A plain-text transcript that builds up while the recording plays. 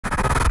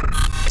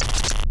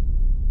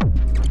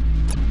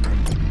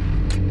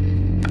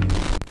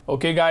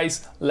Okay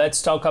guys,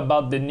 let's talk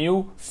about the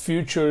new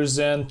features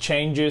and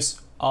changes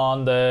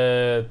on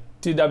the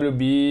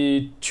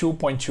TWB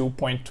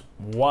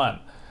 2.2.1.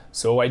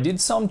 So I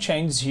did some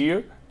changes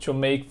here to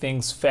make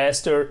things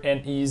faster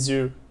and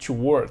easier to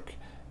work.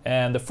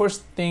 And the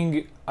first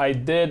thing I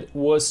did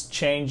was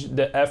change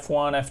the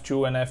F1,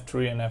 F2, and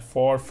F3, and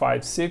F4,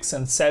 5, 6,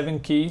 and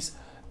 7 keys.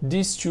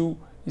 These two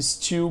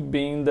still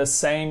being the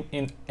same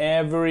in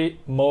every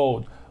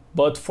mode.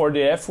 But for the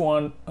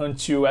F1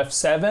 until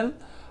F7,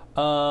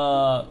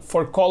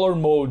 for color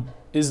mode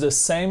is the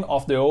same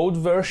of the old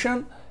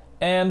version,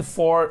 and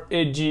for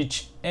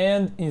edit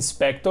and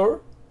inspector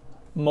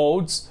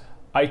modes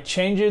I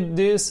changed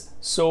this,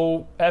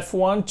 so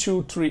F1,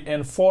 2, 3,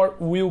 and 4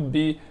 will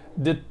be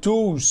the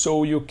tools,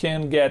 so you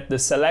can get the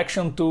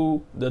selection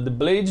tool, the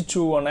blade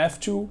tool on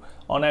F2,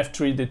 on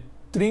F3 the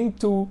trim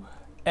tool,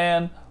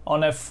 and on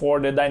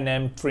F4 the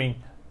dynamic trim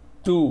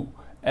tool.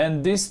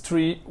 And these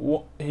three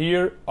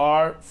here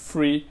are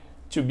free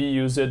to be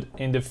used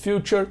in the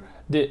future.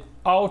 The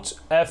Alt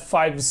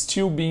F5 is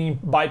still being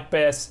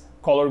bypass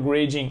color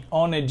grading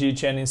on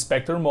edit and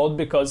inspector mode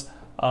because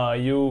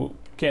you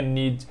can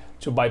need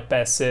to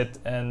bypass it,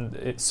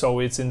 and so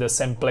it's in the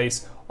same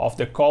place of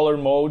the color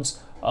modes.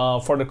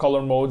 For the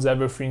color modes,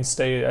 everything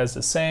stays as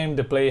the same,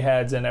 the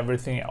playheads and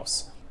everything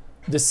else.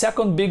 The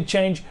second big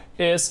change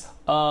is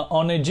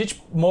on edit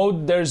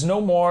mode, there's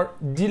no more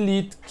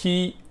delete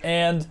key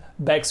and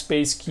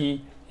backspace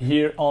key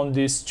here on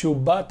these two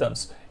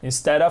buttons.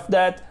 Instead of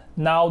that,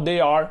 now they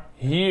are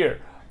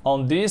here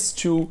on these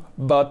two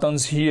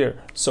buttons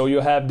here. So you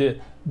have the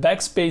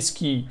backspace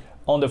key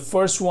on the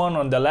first one,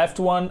 on the left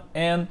one,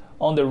 and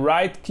on the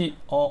right key,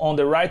 on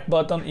the right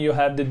button you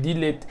have the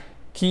delete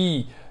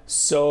key.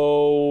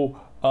 So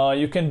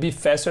you can be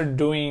faster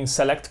doing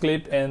select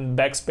clip and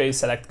backspace,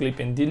 select clip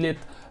and delete.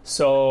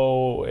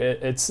 So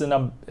it's in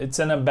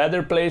a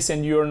better place,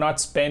 and you're not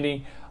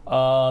spending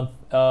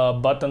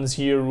buttons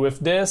here with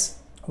this.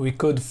 We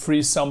could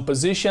free some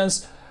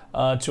positions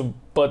to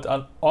put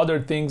on other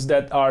things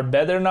that are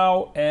better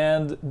now,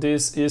 and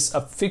this is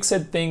a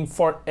fixed thing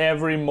for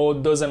every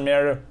mode. Doesn't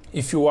matter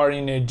if you are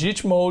in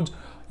edit mode,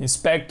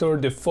 inspector,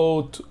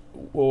 default,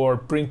 or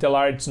print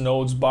alerts,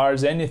 nodes,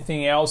 bars,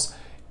 anything else.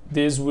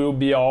 This will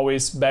be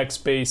always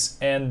backspace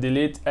and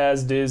delete,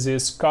 as this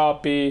is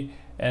copy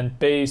and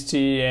paste,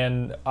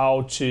 and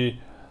Alt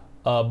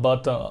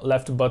button,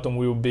 left button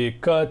will be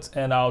cut,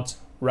 and Alt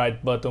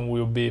right button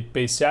will be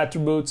paste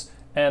attributes.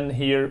 And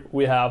here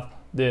we have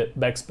the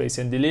backspace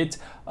and delete.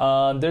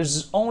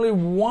 There's only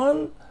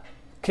one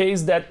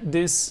case that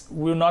this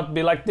will not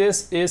be like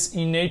this, is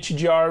in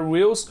HDR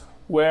wheels,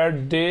 where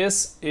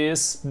this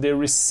is the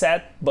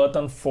reset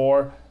button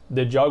for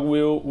the jog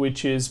wheel,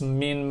 which is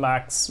min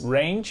max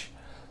range.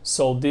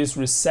 So this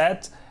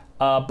reset,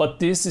 but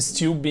this is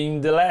still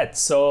being deleted.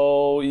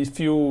 So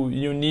if you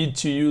need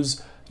to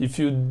use, if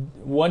you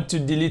want to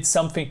delete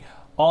something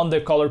on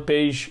the color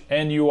page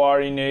and you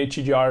are in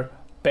HDR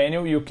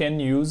panel, you can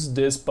use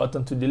this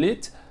button to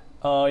delete.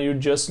 You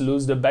just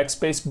lose the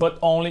backspace, but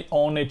only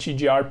on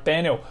HDR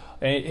panel.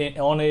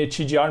 On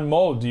HDR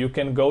mode, you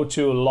can go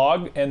to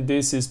log, and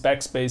this is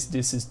backspace,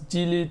 this is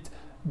delete,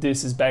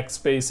 this is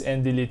backspace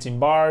and deleting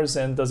bars,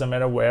 and doesn't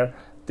matter where,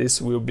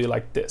 this will be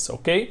like this.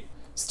 Okay,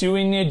 still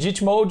in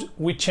edit mode,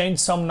 we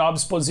changed some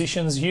knobs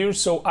positions here.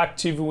 So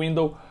active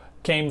window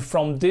came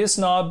from this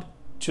knob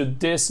to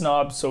this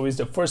knob, so it's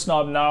the first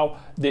knob now.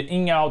 The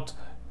in out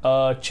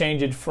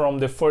changed from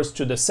the first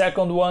to the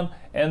second one,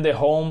 and the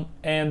home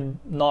and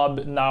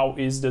knob now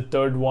is the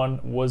third one,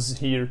 was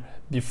here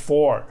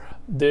before.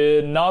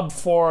 The knob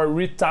for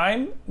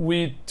retime,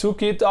 we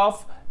took it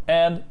off,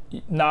 and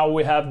now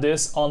we have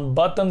this on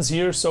buttons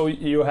here, so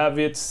you have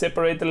it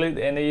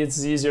separately and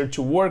it's easier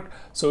to work.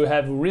 So you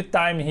have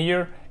retime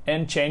here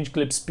and change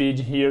clip speed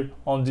here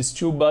on these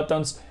two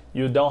buttons.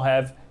 You don't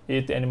have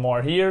it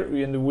anymore here,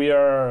 and we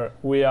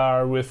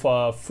are with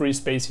free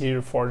space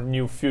here for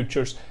new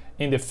features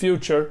in the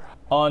future.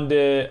 On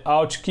the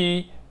Alt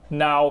key,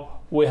 now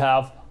we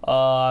have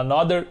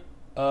another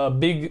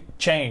big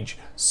change.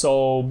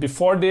 So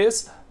before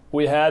this,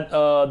 we had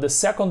the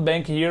second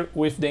bank here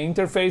with the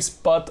interface,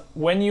 but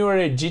when you are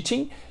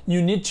editing,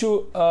 you need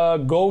to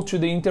go to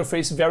the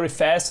interface very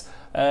fast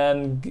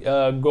and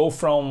go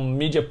from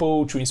media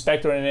pool to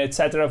inspector and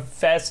etc.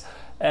 fast,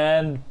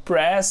 and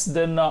press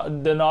the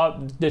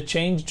knob, the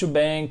change to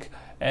bank,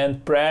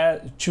 and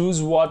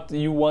choose what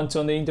you want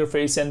on the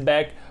interface, and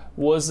back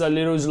was a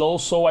little slow,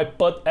 so I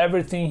put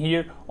everything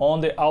here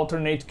on the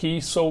alternate key.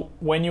 So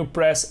when you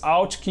press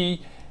Alt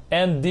key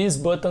and these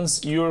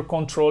buttons, you're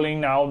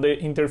controlling now the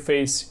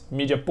interface,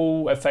 media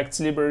pool,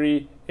 effects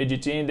library,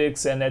 edit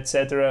index, and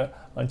etc.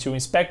 until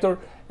inspector.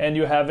 And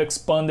you have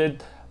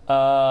expanded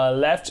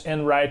left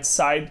and right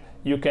side.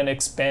 You can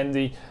expand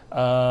the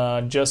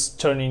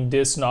just turning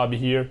this knob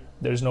here.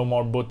 There's no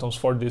more buttons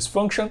for this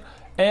function.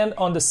 And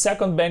on the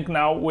second bank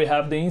now, we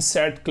have the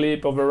insert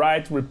clip,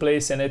 overwrite,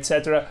 replace, and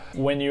etc.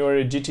 when you're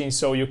editing,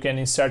 so you can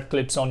insert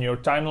clips on your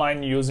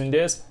timeline using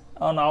this.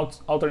 On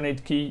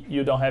alternate key,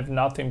 you don't have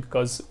nothing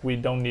because we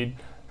don't need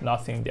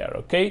nothing there.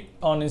 Okay,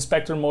 on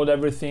inspector mode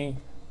everything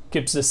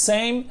keeps the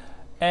same.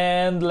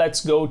 And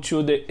let's go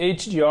to the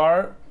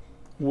HDR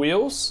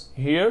wheels.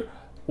 Here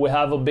we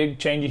have a big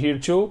change here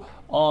too.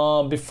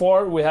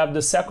 Before we have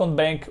the second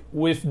bank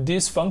with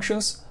these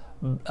functions,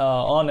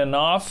 on and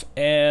off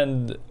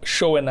and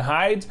show and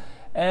hide,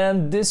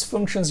 and these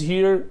functions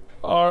here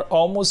are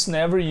almost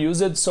never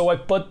used, so I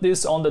put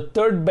this on the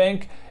third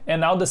bank,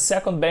 and now the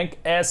second bank,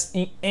 as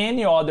in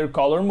any other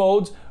color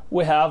mode,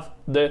 we have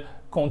the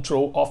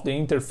control of the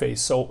interface,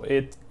 so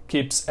it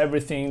keeps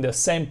everything in the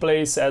same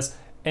place as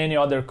any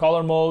other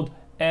color mode.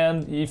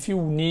 And if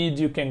you need,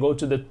 you can go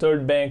to the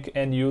third bank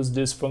and use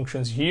these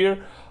functions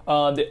here.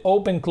 The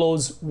open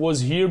close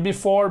was here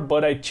before,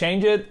 but I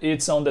changed it.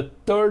 It's on the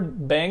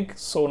third bank,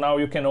 so now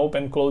you can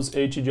open close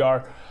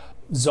HDR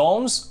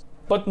zones.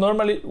 But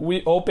normally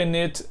we open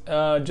it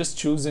just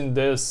choosing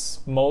these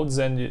modes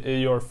and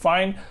you're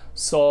fine.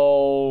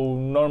 So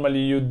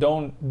normally you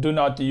do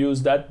not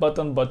use that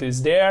button, but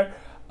it's there.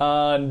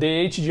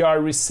 The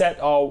HDR reset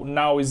all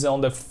now is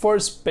on the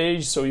first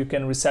page, so you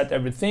can reset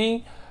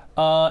everything.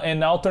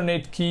 And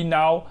alternate key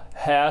now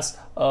has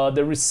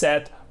the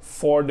reset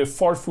for the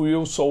fourth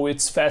wheel, so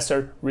it's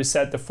faster.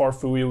 Reset the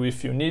fourth wheel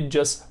if you need,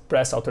 just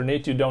press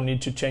alternate, you don't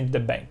need to change the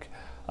bank.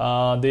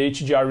 The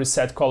HDR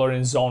reset color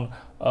and zone,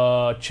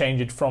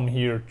 change it from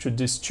here to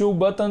these two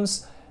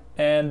buttons,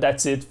 and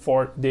that's it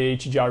for the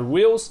HDR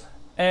wheels.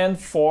 And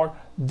for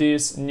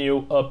this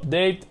new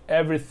update,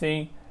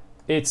 everything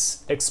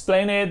it's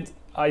explained.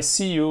 I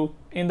see you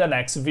in the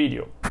next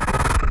video.